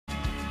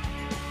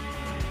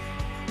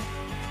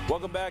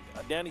Welcome back.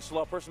 Dani,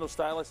 Slaugh, personal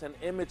stylist and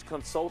image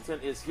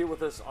consultant, is here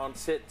with us on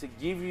set to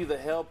give you the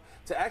help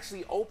to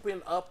actually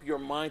open up your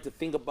mind to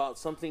think about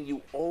something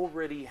you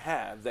already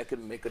have that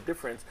can make a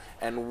difference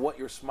and what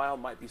your smile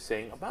might be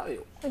saying about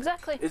you.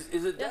 Exactly.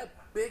 Is it that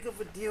big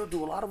of a deal?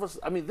 Do a lot of us,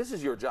 I mean, this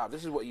is your job.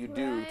 This is what you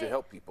do to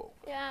help people.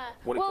 Yeah.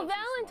 Well,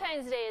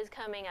 Valentine's Day is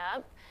coming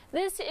up.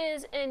 This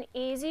is an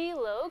easy,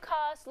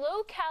 low-cost,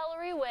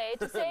 low-calorie way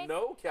to say,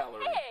 no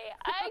calorie. Hey,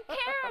 I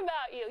care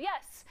about you.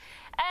 Yes.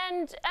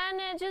 And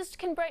it just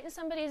can brighten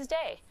somebody's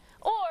day.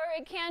 Or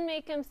it can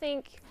make them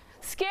think,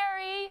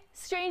 scary,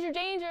 stranger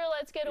danger,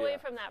 let's get away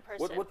from that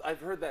person. What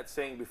I've heard that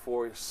saying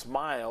before,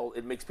 smile,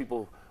 it makes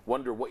people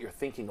wonder what you're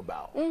thinking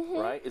about,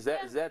 right? Is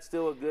that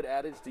still a good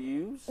adage to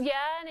use? Yeah,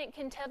 and it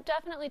can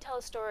definitely tell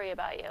a story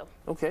about you.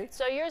 Okay.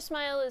 So your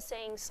smile is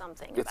saying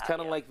something It's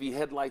kind of like the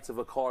headlights of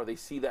a car. They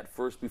see that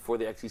first before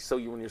they actually show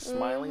you when you're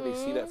smiling. They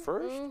see that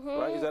first,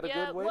 right? Is that a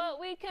good way?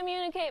 What we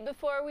communicate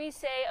before we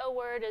say a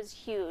word is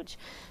huge.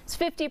 It's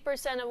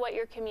 50% of what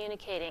you're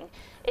communicating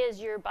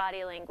is your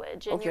body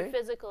language and your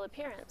physical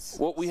appearance.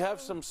 Well, we have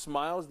some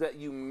smiles that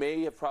you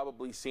may have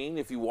probably seen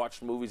if you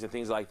watched movies and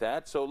things like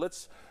that. So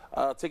let's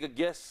take a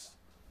guess.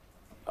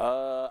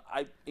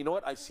 You know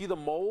what? I see the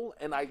mole,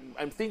 and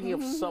I'm thinking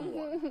of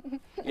someone.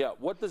 Yeah.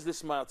 What does this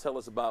smile tell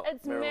us about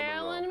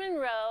Marilyn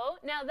Monroe?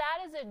 Now that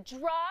is a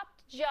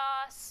dropped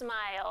jaw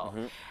smile,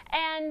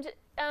 and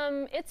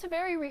it's a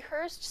very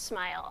rehearsed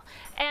smile,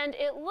 and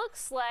it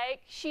looks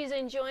like she's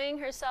enjoying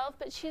herself,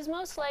 but she's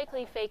most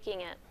likely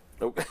faking it.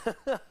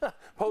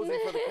 Posing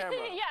for the camera.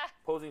 Yeah.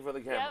 Posing for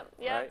the camera.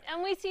 Yep. Right?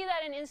 And we see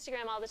that in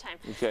Instagram all the time.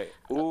 Okay.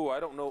 Ooh, I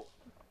don't know.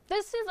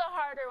 This is a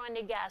harder one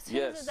to guess.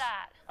 Whose is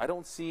that? I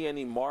don't see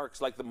any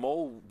marks. Like the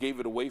mole gave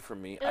it away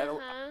from me. I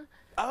don't.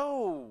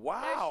 Oh,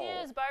 wow. There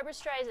she is, Barbra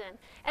Streisand.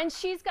 And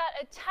she's got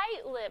a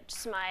tight-lipped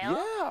smile.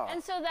 Yeah.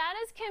 And so that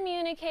is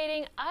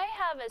communicating, I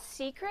have a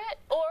secret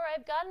or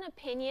I've got an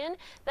opinion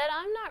that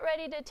I'm not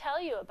ready to tell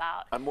you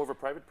about. I'm more of a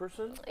private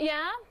person?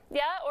 Yeah,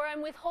 or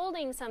I'm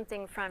withholding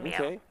something from you.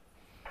 Okay.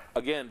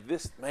 Again,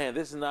 this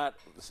is not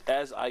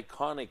as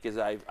iconic as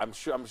I'm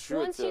sure.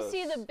 Once you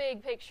see the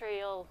big picture,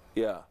 you'll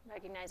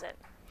recognize it.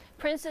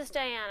 Princess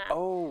Diana.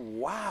 Oh,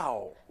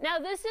 wow. Now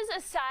this is a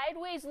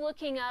sideways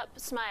looking up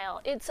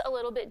smile. It's a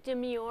little bit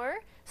demure,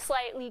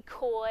 slightly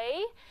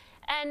coy.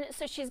 And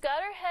so she's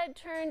got her head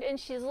turned and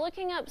she's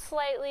looking up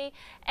slightly,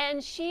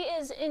 and she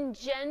is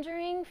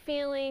engendering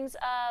feelings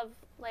of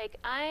like,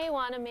 I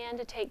want a man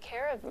to take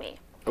care of me.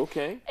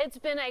 Okay. It's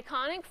been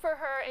iconic for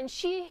her, and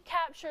she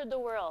captured the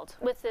world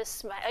with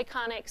this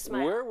iconic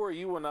smile. Where were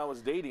you when I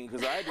was dating?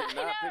 Because I did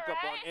not pick up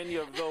on any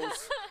of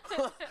those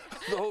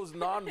those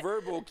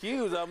nonverbal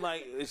cues. I'm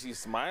like, is she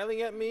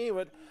smiling at me?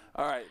 But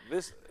all right,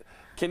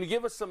 can you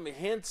give us some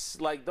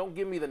hints? Like, don't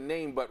give me the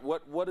name, but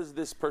what is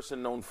this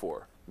person known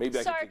for?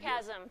 Maybe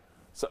sarcasm.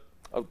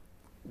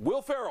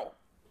 Will Ferrell.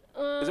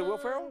 Is it Will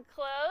Ferrell?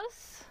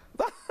 Close.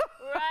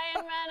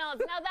 Ryan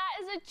Reynolds. Now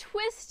that is a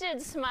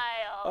twisted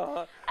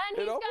smile. And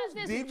he's got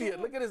this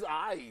deviant. Look at his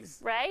eyes.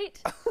 Right?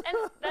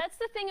 And that's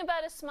the thing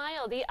about a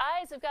smile. The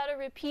eyes have got to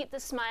repeat the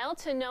smile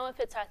to know if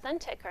it's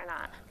authentic or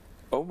not.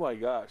 Oh my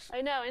gosh.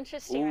 I know,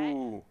 interesting,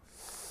 right?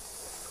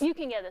 You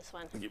can get this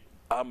one.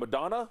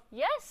 Madonna?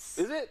 Yes.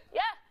 Is it?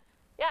 Yeah.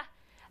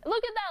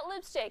 Look at that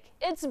lipstick.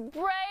 It's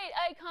bright,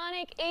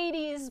 iconic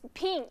 80s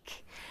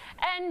pink.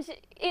 And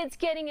it's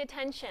getting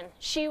attention.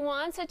 She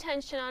wants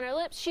attention on her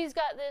lips. She's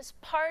got this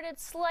parted,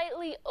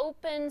 slightly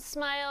open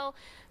smile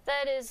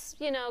that is,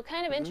 you know,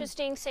 kind of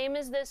interesting, same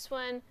as this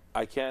one.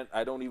 I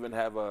don't even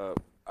have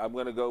I'm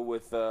going to go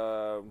with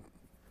Gwyneth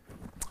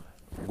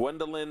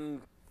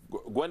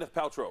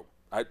Paltrow.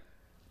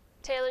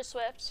 Taylor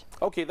Swift.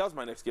 Okay, that was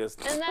my next guess.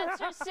 And that's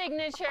her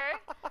signature.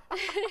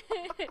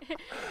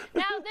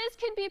 Now, this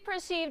could be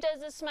perceived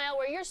as a smile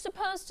where you're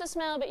supposed to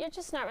smile, but you're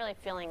just not really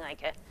feeling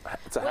like it.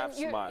 It's a half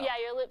smile. Yeah,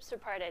 your lips are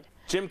parted.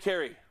 Jim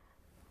Carrey.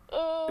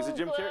 Oh, is it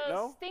Jim Carrey?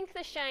 No? Think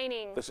The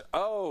Shining.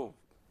 Oh,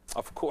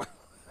 of course.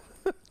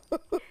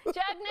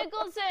 Jack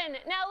Nicholson.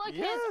 Now look,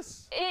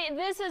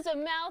 this is a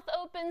mouth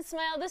open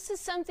smile. This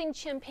is something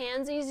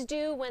chimpanzees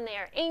do when they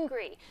are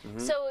angry.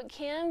 So it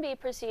can be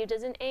perceived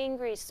as an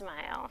angry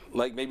smile.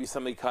 Like maybe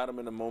somebody caught him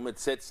in a moment,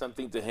 said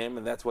something to him,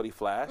 and that's what he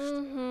flashed?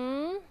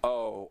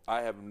 Oh,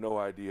 I have no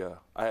idea.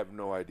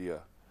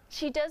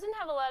 She doesn't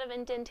have a lot of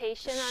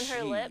indentation on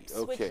her lips,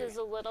 which is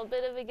a little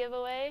bit of a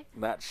giveaway.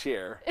 Not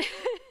Cher.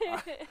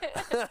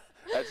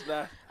 That's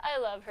not. I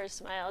love her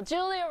smile.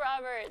 Julia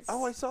Roberts.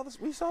 Oh, I saw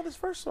this. We saw this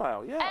first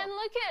smile. Yeah. And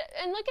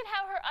look at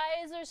how her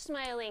eyes are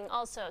smiling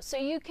also. So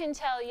you can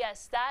tell,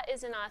 yes, that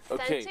is an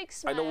authentic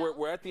smile. I know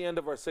we're at the end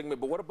of our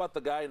segment, but what about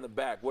the guy in the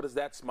back? What does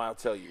that smile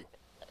tell you?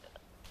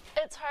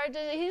 It's hard to.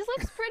 He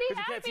looks pretty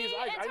happy. It's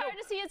hard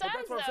to see his eyes,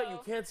 that's what I'm saying. You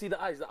can't see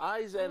the eyes. The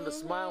eyes and the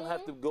smile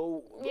have to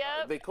go.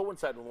 They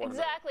coincide with one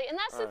another. Exactly, and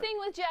that's the thing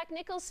with Jack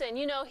Nicholson.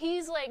 You know,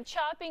 he's like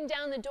chopping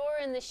down the door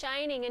in The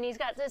Shining, and he's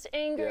got this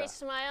angry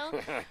smile.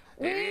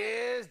 It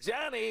is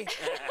Johnny.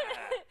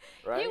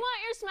 right? You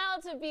want your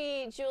smile to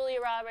be Julia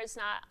Roberts,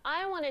 not,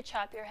 I want to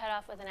chop your head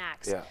off with an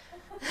axe. Yeah.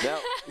 Now,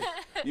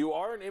 you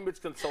are an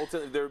image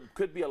consultant. There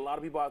could be a lot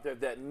of people out there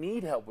that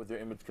need help with their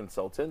image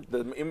consultant.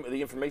 The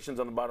information's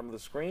on the bottom of the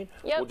screen.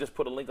 Yep. We'll just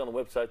put a link on the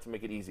website to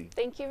make it easy.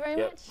 Thank you very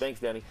Yep. much. Thanks,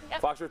 Dani.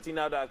 Yep.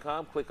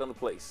 Fox13now.com. Click on the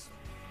place.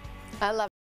 I love